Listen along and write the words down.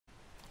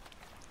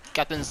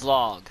Captain's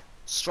log.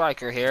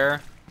 Striker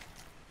here.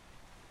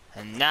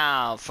 And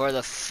now for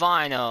the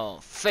final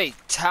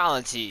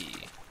fatality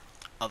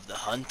of the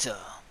Hunter.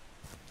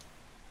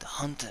 The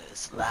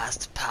Hunter's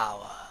last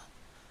power.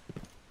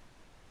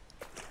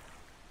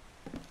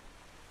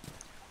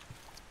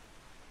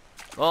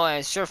 Well,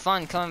 it's sure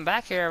fun coming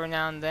back here every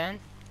now and then.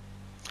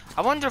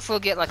 I wonder if we'll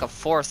get like a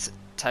fourth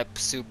type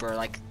super,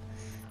 like,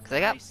 cause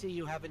I see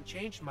you haven't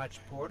changed much,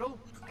 Portal.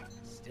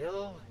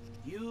 Still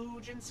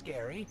huge and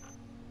scary.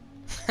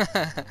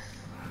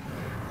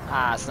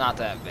 Ah, it's not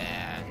that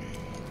bad.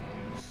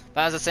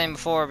 But as I was saying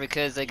before,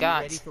 because they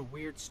got... ready for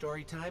weird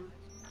story time?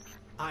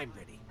 I'm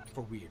ready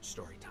for weird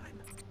story time.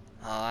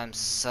 Oh, I'm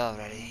so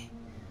ready.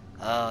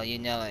 Oh, you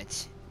know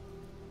it.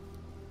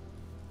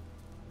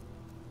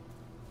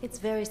 It's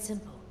very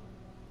simple.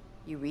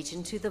 You reach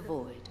into the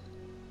void,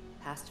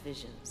 past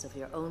visions of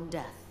your own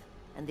death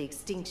and the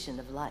extinction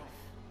of life,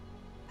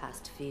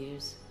 past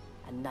fears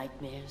and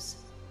nightmares,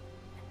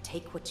 and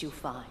take what you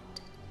find.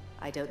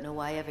 I don't know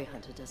why every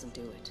hunter doesn't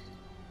do it.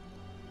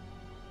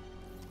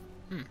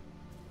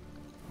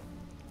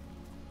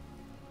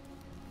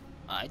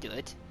 I do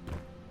it.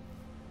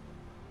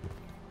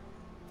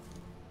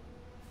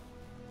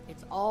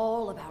 It's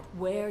all about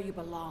where you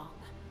belong.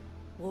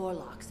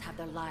 Warlocks have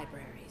their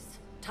libraries.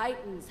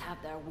 Titans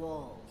have their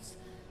walls.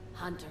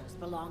 Hunters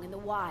belong in the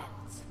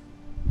wilds.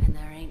 And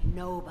there ain't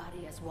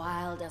nobody as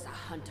wild as a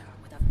hunter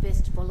with a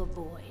fistful of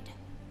void.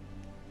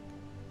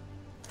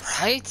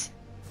 Right?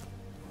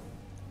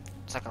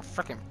 It's like a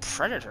freaking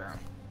predator.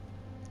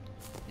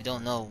 You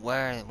don't know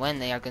when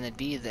they are gonna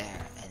be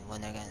there, and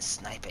when they're gonna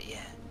snipe at you.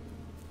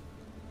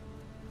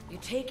 You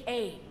take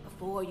aim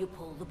before you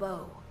pull the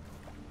bow.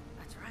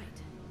 That's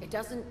right. It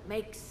doesn't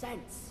make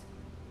sense.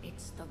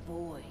 It's the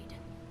void.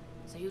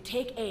 So you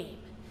take aim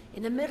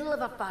in the middle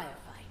of a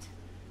firefight.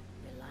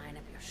 You line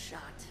up your shot.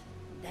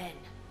 Then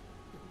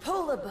you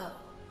pull the bow.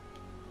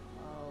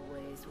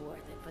 Always worth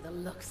it for the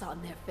looks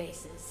on their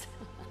faces.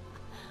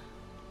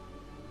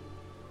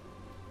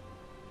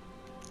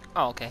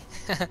 Oh, okay.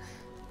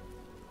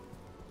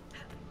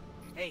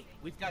 Hey,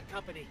 we've got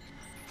company.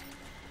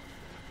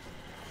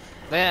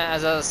 But yeah,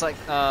 as I was like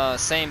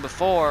saying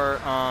before,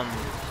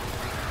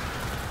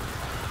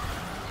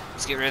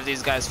 let's get rid of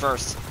these guys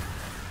first.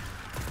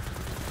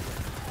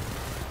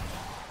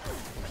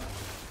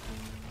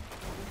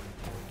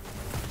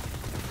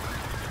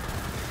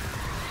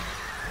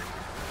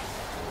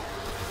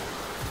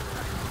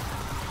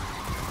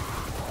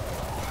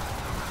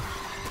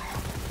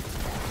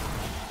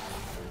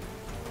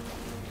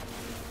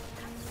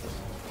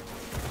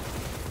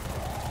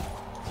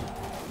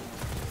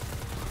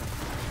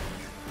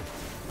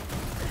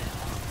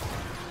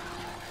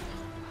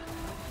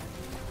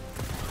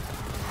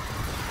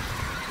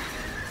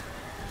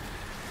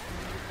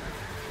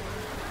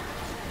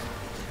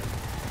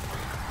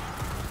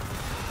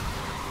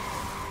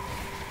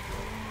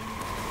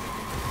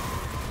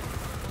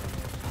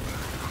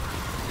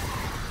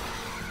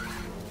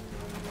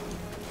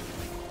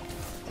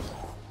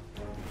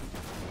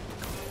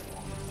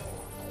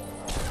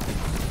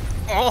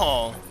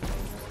 Oh!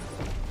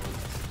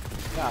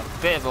 Got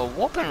a bit of a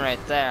whooping right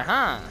there,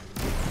 huh?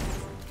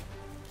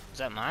 Is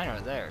that mine or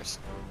theirs?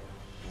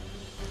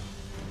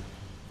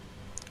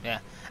 Yeah,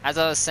 as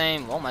I was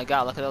saying, oh my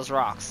god, look at those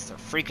rocks. They're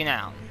freaking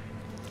out.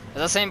 As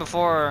I was saying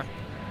before,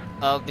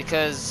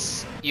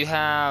 because you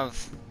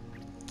have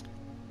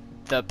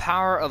the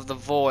power of the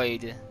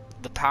void,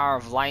 the power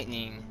of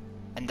lightning,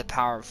 and the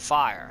power of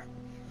fire.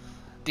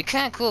 It'd be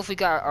kind of cool if we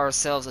got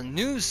ourselves a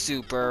new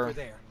super. Over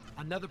there,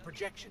 another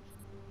projection.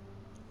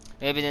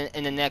 Maybe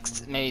in the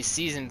next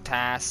season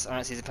pass, or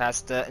not season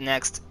pass, the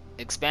next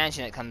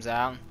expansion that comes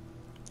out,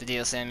 the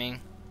DLC I mean.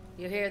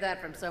 You hear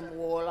that from some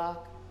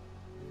warlock?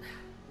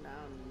 No,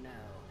 no.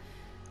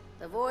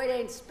 The void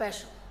ain't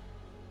special.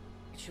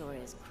 It sure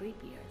is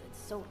creepier than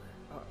solar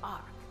or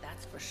arc,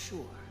 that's for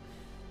sure.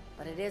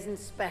 But it isn't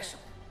special.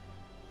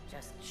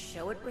 Just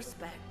show it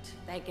respect,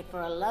 thank it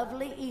for a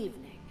lovely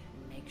evening,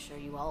 and make sure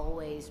you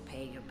always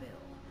pay your bill,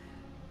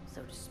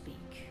 so to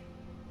speak.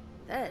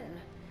 Then,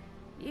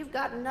 you've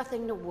got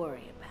nothing to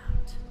worry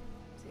about.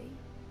 See?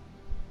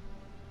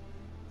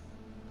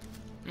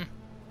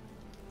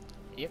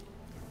 Yep.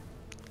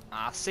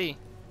 I see.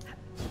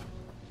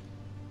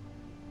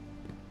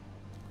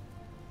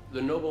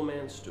 The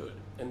nobleman stood,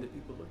 and the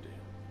people looked at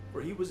him,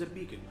 for he was a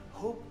beacon,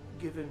 hope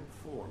given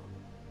form,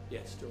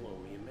 yet still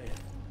only a man.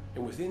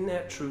 And within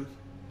that truth,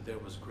 there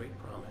was great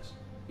promise.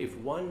 If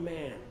one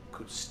man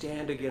could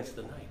stand against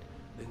the night,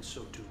 then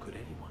so too could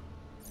anyone.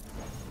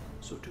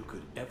 So too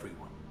could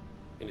everyone.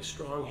 In his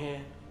strong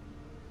hand,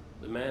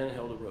 the man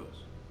held a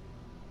rose,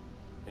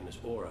 and his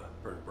aura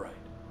burned bright.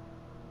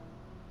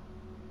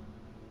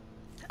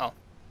 Oh,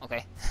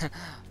 okay.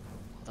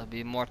 There'll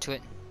be more to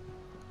it.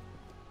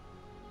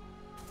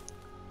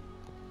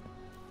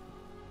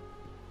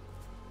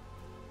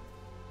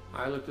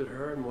 I looked at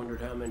her and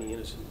wondered how many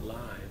innocent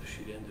lives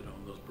she'd ended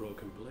on those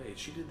broken blades.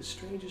 She did the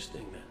strangest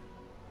thing then.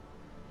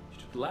 She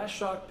took the last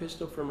shot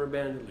pistol from her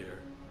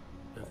bandolier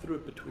and threw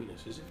it between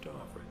us as if to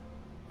offer it.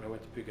 When I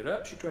went to pick it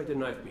up, she tried to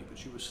knife me, but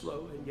she was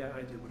slow, and yeah,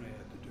 I did what I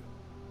had to do.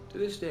 To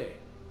this day,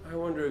 I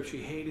wonder if she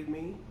hated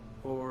me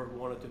or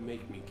wanted to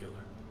make me kill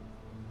her,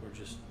 or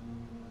just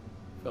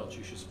felt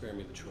she should spare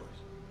me the choice.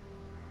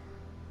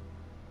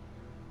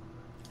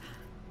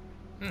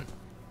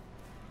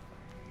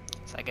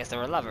 So I guess they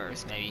were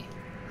lovers, maybe.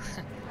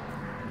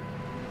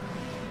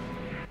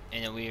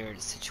 In a weird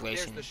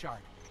situation. There's the shard.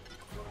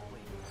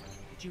 Wait,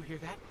 did you hear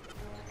that?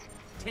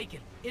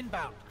 Taken.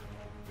 Inbound.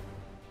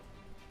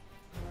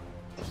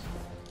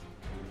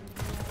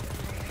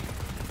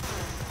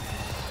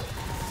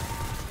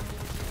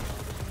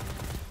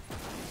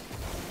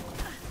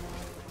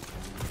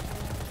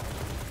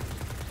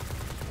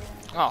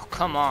 Oh,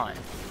 come on.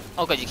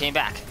 Oh, good, you came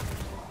back.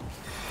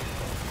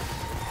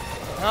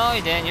 No,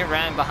 you didn't. You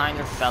ran behind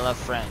your fellow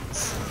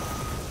friends.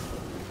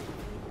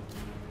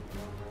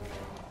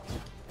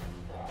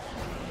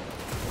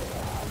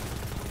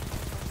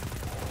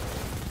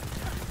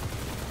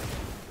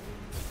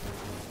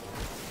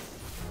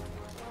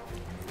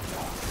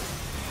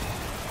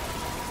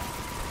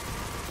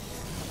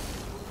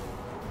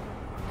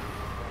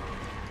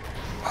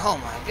 Oh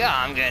my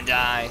god, I'm gonna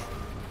die.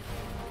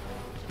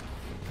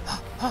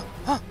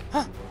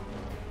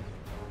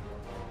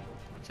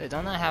 So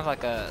don't I have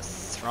like a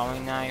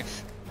throwing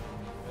knife?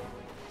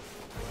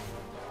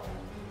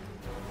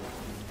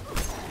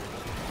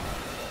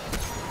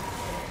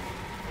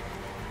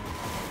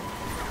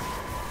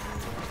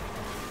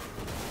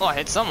 Oh, I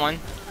hit someone.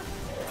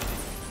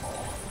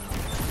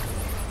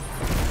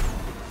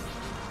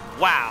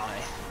 Wow.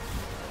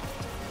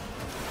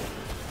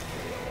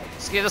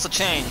 Let's give this a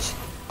change.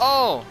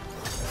 Oh!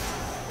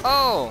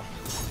 Oh!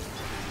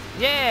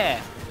 Yeah!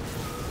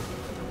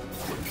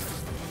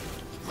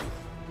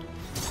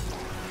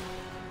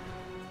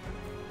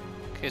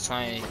 Okay, it's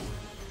fine.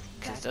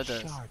 That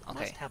shard Okay.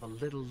 must have a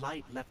little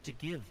light left to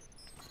give.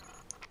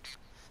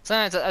 So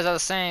as I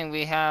was saying,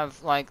 we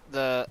have like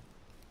the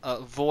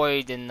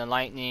void and the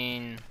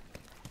lightning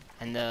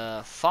and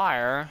the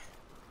fire.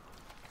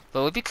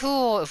 But it would be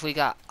cool if we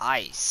got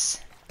ice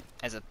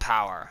as a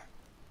power,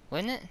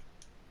 wouldn't it?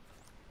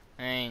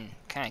 I mean,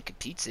 kind of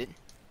competes it.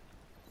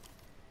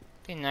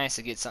 Be nice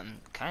to get something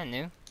kind of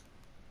new.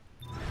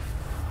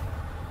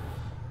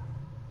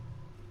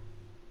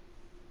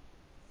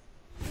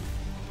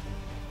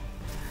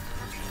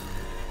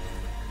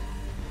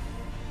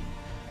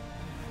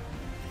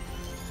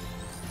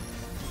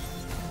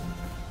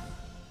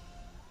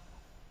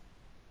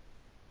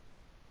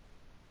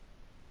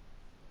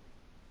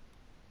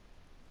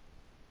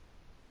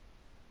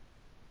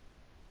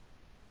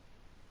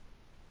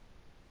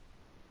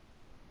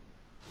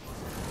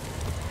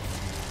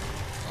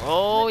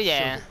 Oh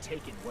yeah.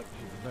 Taken what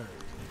you've learned.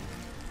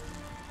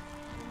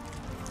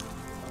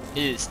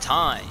 It is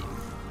time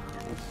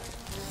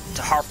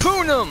to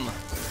harpoon him!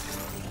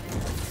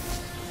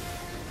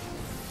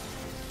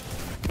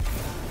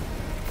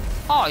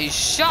 Oh, he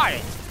shot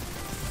it!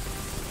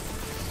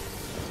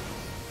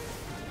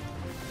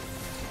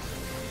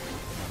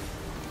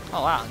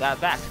 Oh wow, got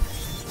it back.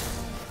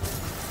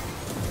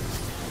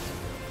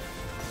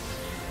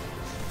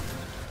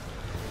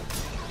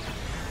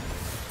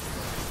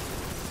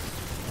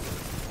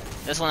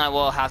 This one I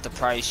will have to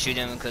probably shoot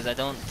him because I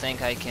don't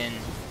think I can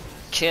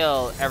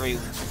kill every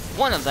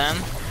one of them.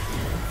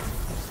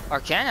 Or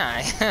can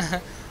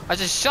I? I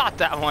just shot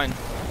that one.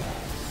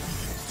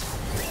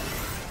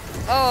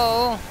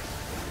 Oh!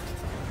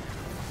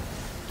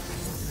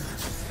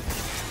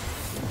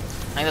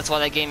 I think that's why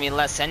they gave me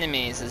less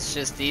enemies. It's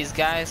just these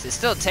guys. It's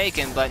still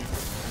taken, but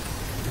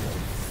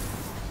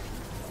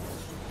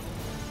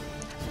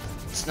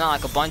it's not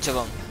like a bunch of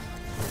them.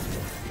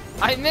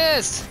 I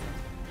missed!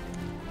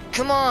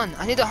 Come on!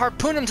 I need to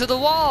harpoon him to the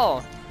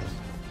wall!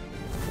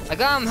 I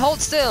got him, hold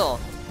still!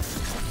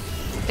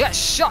 He got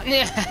shot in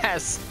the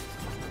ass!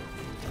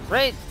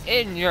 Right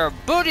in your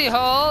booty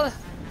hole!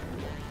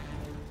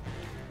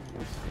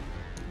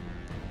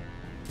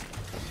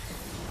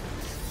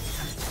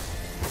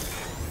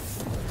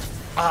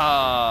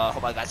 Oh,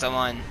 hope I got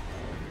someone.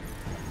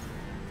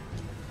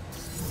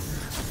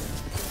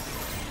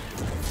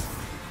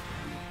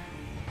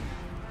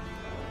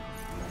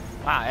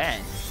 Wow, eh?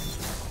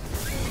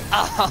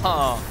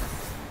 Oh!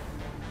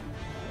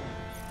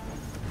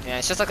 Yeah,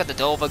 it's just like a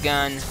Dodova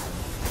gun.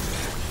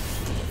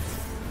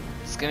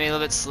 It's gonna be a little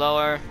bit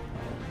slower.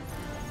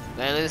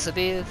 But at least it'll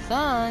be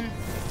fun.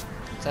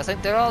 So I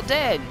think they're all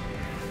dead.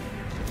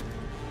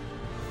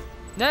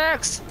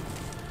 Next!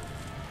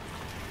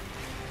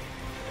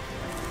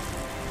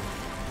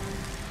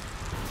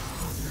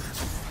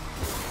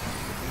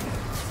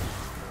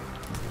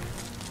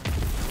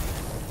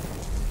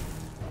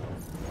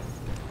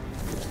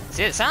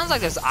 See, it sounds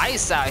like there's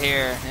ice out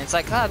here, and it's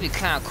like, oh, that'd be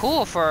kind of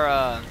cool for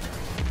a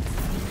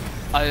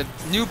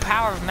new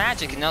power of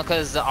magic, you know,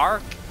 because the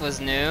Arc was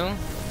new,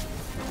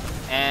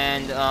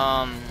 and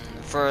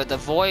for the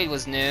Void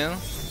was new.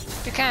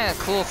 It'd be kind of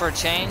cool for a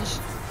change.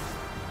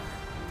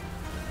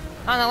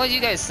 I don't know, what do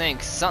you guys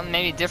think? Something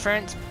maybe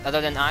different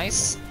other than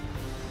ice?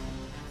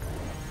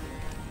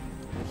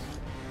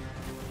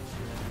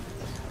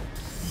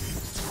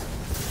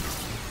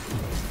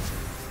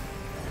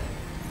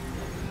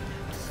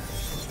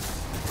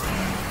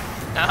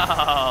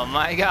 Oh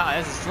my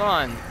god, this is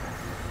fun.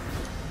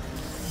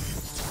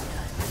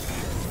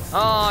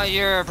 Oh,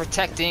 your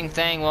protecting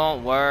thing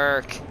won't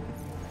work.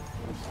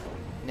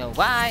 You know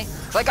why?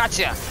 'Cause I got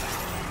you.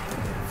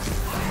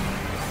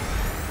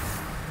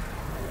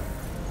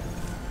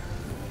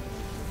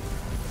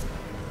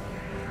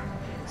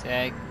 Did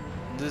I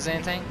lose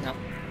anything? No.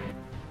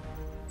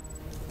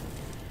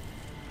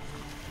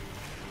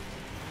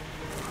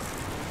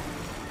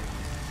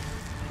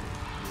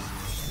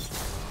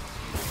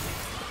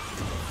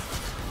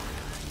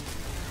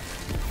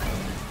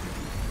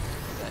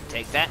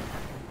 Take that.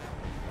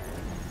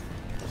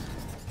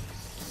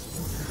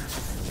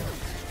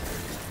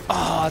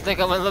 Oh, I think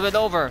I went a little bit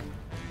over.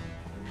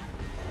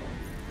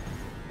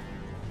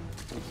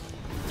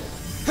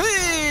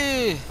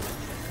 Hey!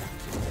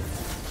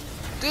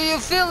 Do you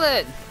feel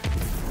it?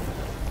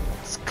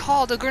 It's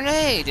called a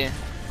grenade.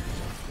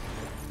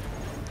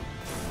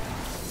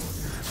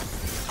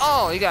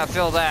 Oh, you gotta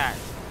feel that.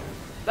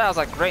 That was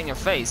like right in your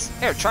face.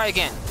 Here, try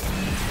again.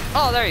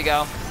 Oh, there you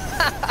go.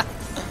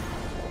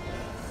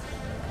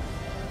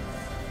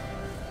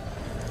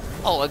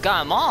 Oh, it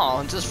got them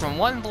all just from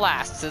one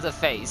blast to the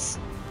face.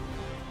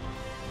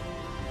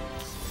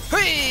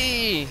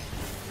 Whee!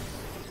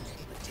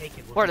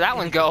 Where'd that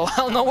one go? I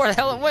don't know where the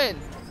hell it went.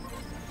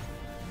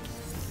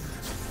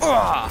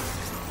 Ugh.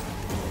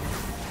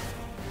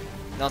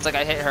 No, it's like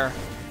I hit her.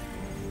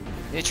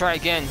 Let me try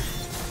again.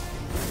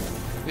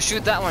 We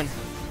shoot that one.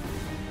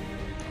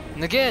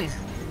 And again.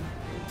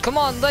 Come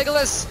on,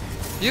 Legolas!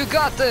 You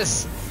got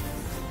this!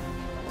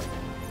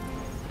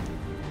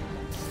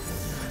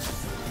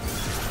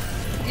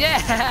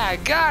 Yeah,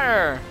 got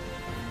her!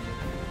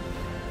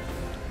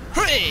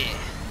 Hooray!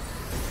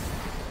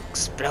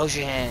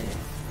 Explosion!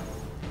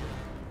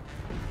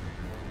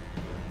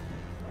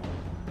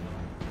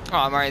 Oh,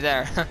 I'm already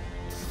there.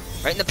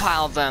 Right in the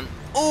pile of them.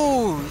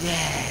 Ooh,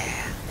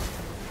 yeah!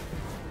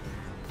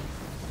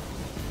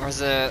 Where's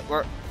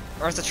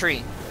the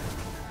tree?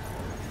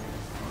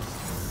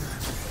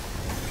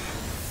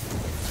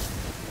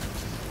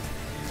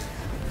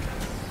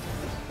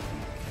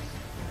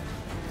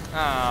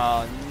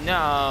 Oh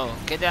no!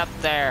 Get up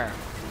there!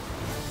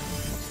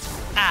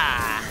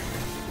 Ah!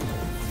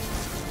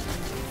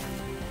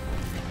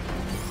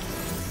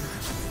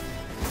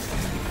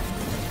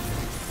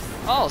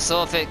 Oh,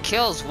 so if it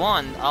kills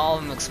one, all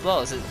of them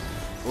explode.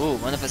 Ooh,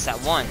 what if it's that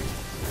one?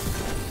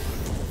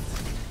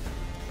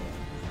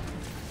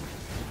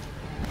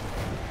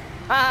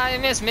 Ah, you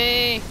missed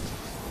me!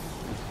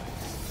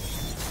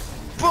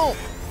 Boom!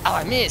 Oh,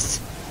 I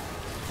missed!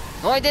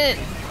 No, I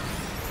didn't!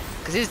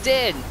 Cause he's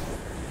dead!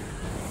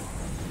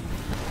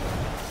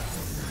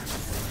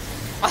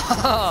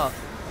 Oh,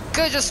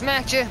 could've just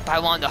smacked you, but I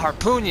wanted to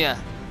harpoon you.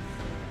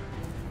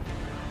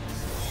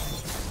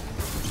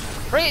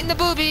 Right in the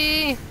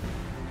boobie!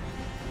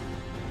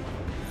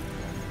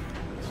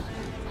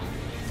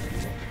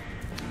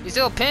 You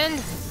still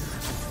pinned?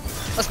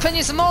 Let's pin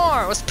you some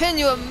more! Let's pin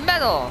you a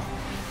medal!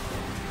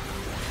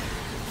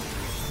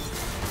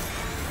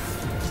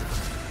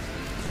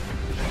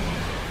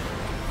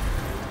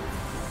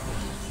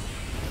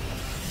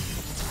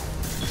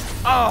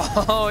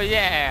 Oh,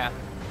 yeah!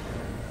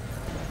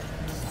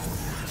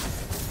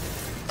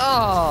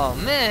 Oh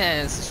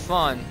man, this is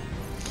fun.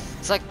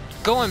 It's like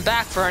going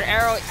back for an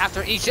arrow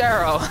after each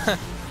arrow.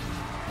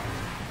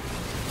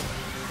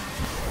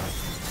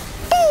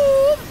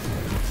 Boom!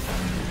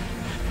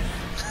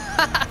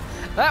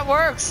 That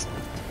works.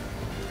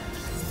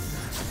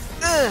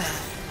 Ugh.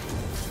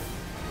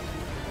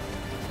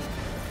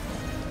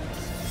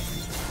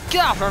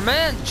 Get off her,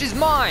 man! She's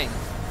mine!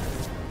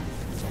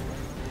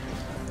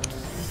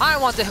 I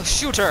want to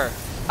shoot her!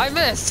 I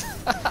missed!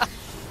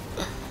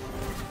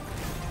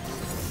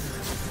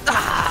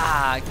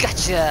 Ah,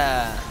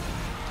 gotcha!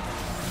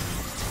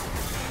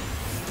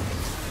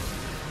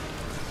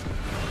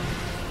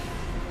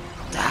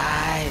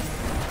 Die!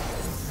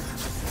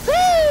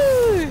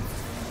 Woo!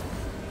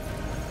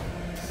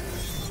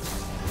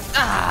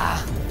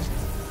 Ah!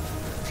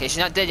 Okay, she's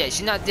not dead yet.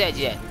 She's not dead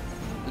yet.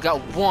 We got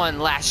one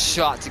last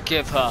shot to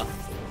give her.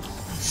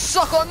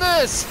 Suck on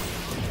this!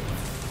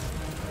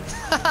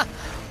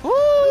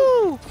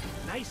 Woo!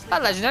 A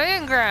legendary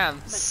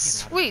engram!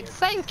 Sweet,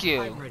 thank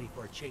you! I'm ready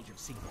for a change of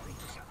scenery.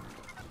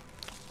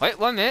 Wait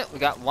 1 minute, we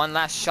got one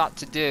last shot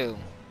to do.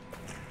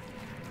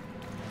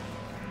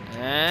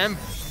 And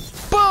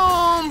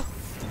boom!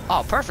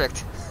 Oh,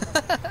 perfect.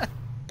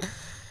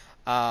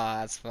 Ah,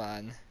 that's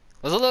fun.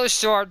 It was a little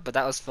short, but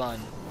that was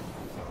fun.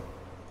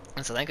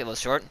 And so I think it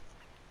was short.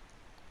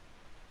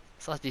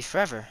 So let's be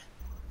forever.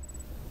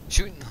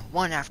 Shooting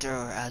one after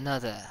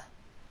another.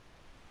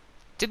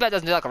 Too bad it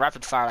doesn't do like a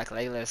rapid fire like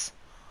Legolas.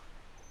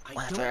 I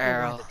One don't after know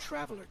arrow. why the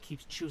Traveler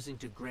keeps choosing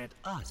to grant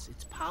us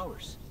its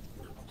powers.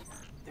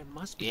 There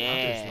must be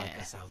Yeah. others like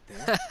us out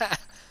there,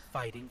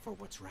 fighting for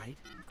what's right.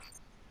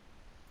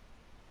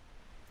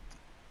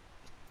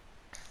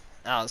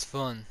 That was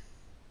fun.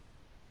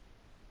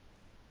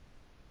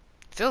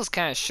 Feels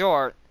kind of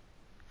short,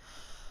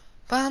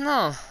 but I don't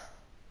know.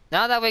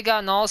 now that we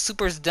gotten all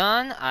supers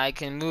done, I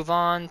can move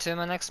on to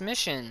my next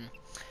mission.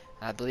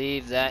 I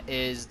believe that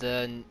is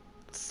the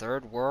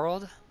third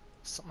world,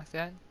 something like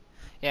that.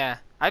 Yeah,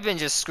 I've been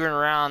just screwing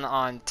around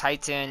on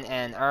Titan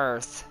and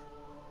Earth,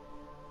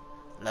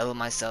 level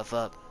myself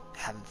up,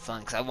 having fun,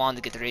 because I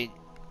wanted to get to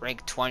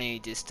rank 20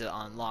 just to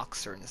unlock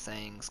certain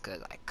things,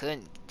 because I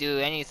couldn't do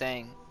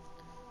anything.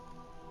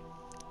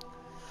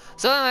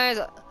 So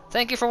anyways,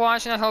 thank you for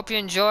watching. I hope you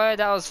enjoyed.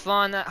 That was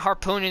fun,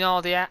 harpooning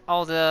all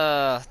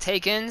the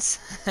Takens.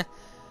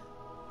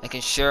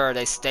 Making sure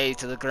they stay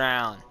to the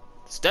ground.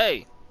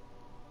 Stay!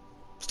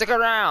 Stick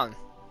around!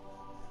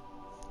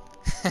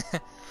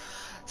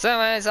 So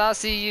anyways, I'll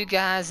see you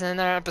guys in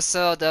another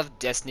episode of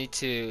Destiny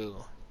 2.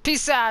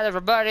 Peace out,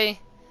 everybody!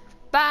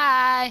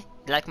 Bye!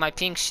 You like my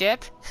pink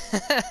ship?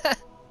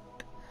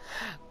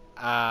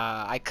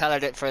 I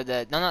colored it for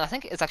the... No, I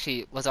think it's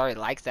actually was already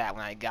like that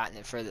when I got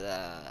it for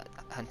the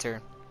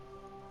hunter.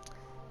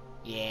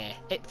 Yeah,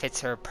 it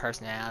fits her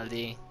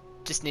personality.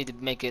 Just need to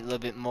make it a little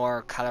bit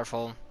more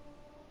colorful.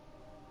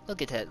 We'll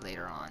get to that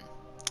later on.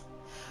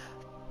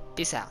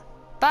 Peace out.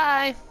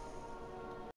 Bye!